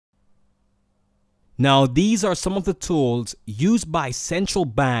Now, these are some of the tools used by central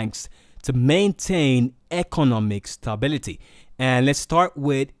banks to maintain economic stability. And let's start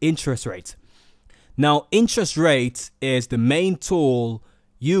with interest rates. Now, interest rates is the main tool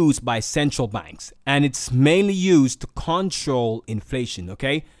used by central banks, and it's mainly used to control inflation,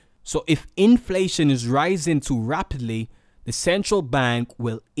 okay? So if inflation is rising too rapidly, the central bank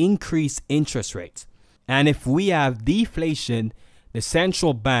will increase interest rates. And if we have deflation, the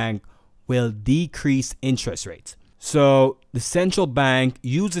central bank will decrease interest rates. So the central bank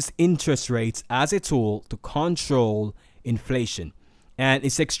uses interest rates as a tool to control inflation. And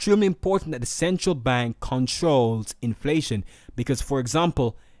it's extremely important that the central bank controls inflation because, for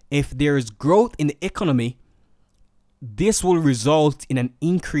example, if there is growth in the economy, this will result in an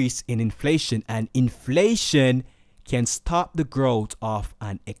increase in inflation, and inflation can stop the growth of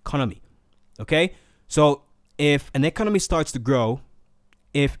an economy. Okay? So if an economy starts to grow,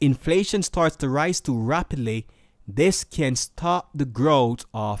 if inflation starts to rise too rapidly, this can stop the growth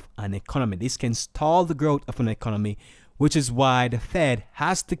of an economy. This can stall the growth of an economy, which is why the Fed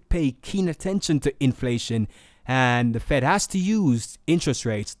has to pay keen attention to inflation, and the Fed has to use interest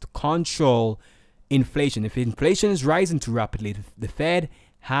rates to control inflation. If inflation is rising too rapidly, the Fed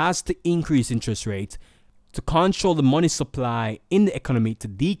has to increase interest rates to control the money supply in the economy to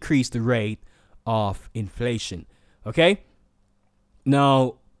decrease the rate of inflation. Okay?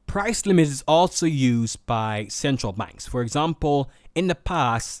 Now, price limit is also used by central banks. For example, in the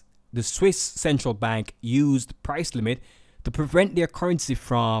past, the Swiss central bank used price limit to prevent their currency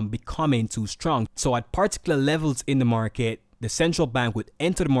from becoming too strong. So at particular levels in the market, the central bank would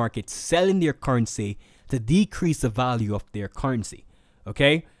enter the market selling their currency to decrease the value of their currency.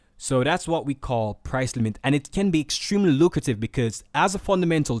 Okay? So that's what we call price limit. And it can be extremely lucrative because as a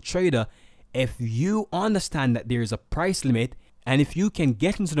fundamental trader, if you understand that there is a price limit, and if you can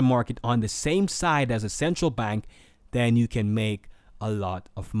get into the market on the same side as a central bank, then you can make a lot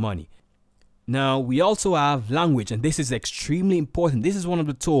of money. Now, we also have language, and this is extremely important. This is one of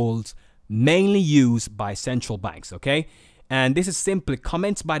the tools mainly used by central banks, okay? And this is simply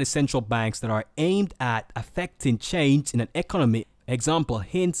comments by the central banks that are aimed at affecting change in an economy. Example,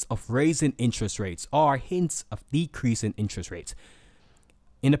 hints of raising interest rates or hints of decreasing interest rates.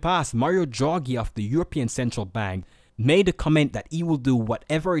 In the past, Mario Draghi of the European Central Bank made a comment that he will do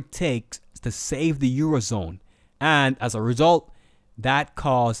whatever it takes to save the Eurozone. And as a result, that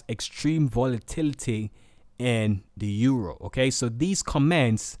caused extreme volatility in the euro. Okay, so these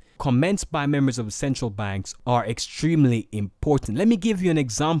comments by members of the central banks are extremely important. Let me give you an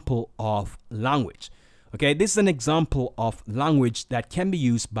example of language. Okay, this is an example of language that can be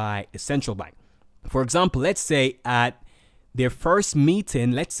used by a central bank. For example, let's say at their first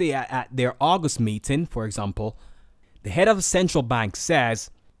meeting, let's say at their August meeting, for example, the head of the central bank says,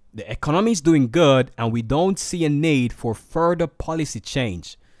 the economy is doing good and we don't see a need for further policy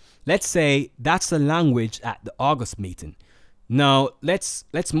change. Let's say that's the language at the August meeting. Now,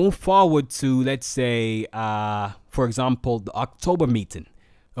 let's move forward to, let's say, for example, the October meeting.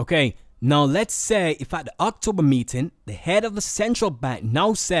 Okay, now let's say if at the October meeting, the head of the central bank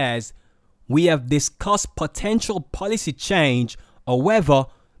now says, we have discussed potential policy change. However,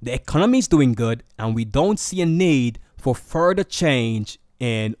 the economy is doing good and we don't see a need for further change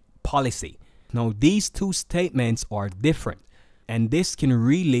in policy. Now, these two statements are different, and this can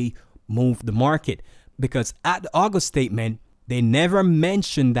really move the market because at the August statement, they never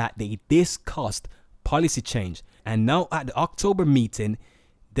mentioned that they discussed policy change. And now at the October meeting,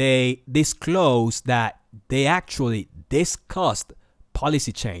 they disclosed that they actually discussed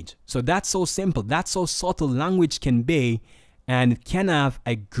policy change. So that's so simple. That's how subtle language can be, and it can have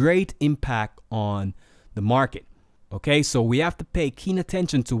a great impact on the market. Okay, so we have to pay keen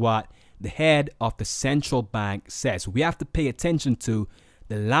attention to what the head of the central bank says. We have to pay attention to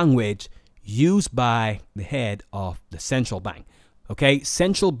the language used by the head of the central bank. Okay,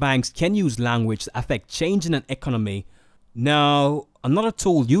 central banks can use language to affect change in an economy. Now, another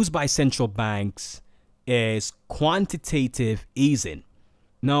tool used by central banks is quantitative easing.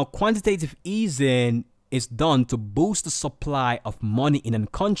 Now, quantitative easing is done to boost the supply of money in a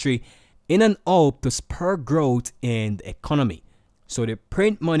country in an hope to spur growth in the economy. So they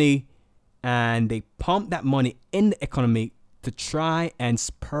print money and they pump that money in the economy to try and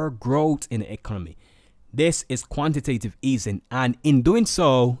spur growth in the economy. This is quantitative easing, and in doing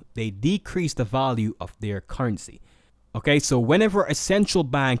so, they decrease the value of their currency. Okay, so whenever a central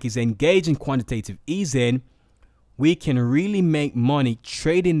bank is engaged in quantitative easing, we can really make money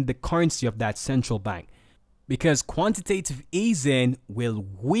trading the currency of that central bank, because quantitative easing will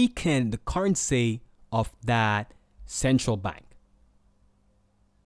weaken the currency of that central bank.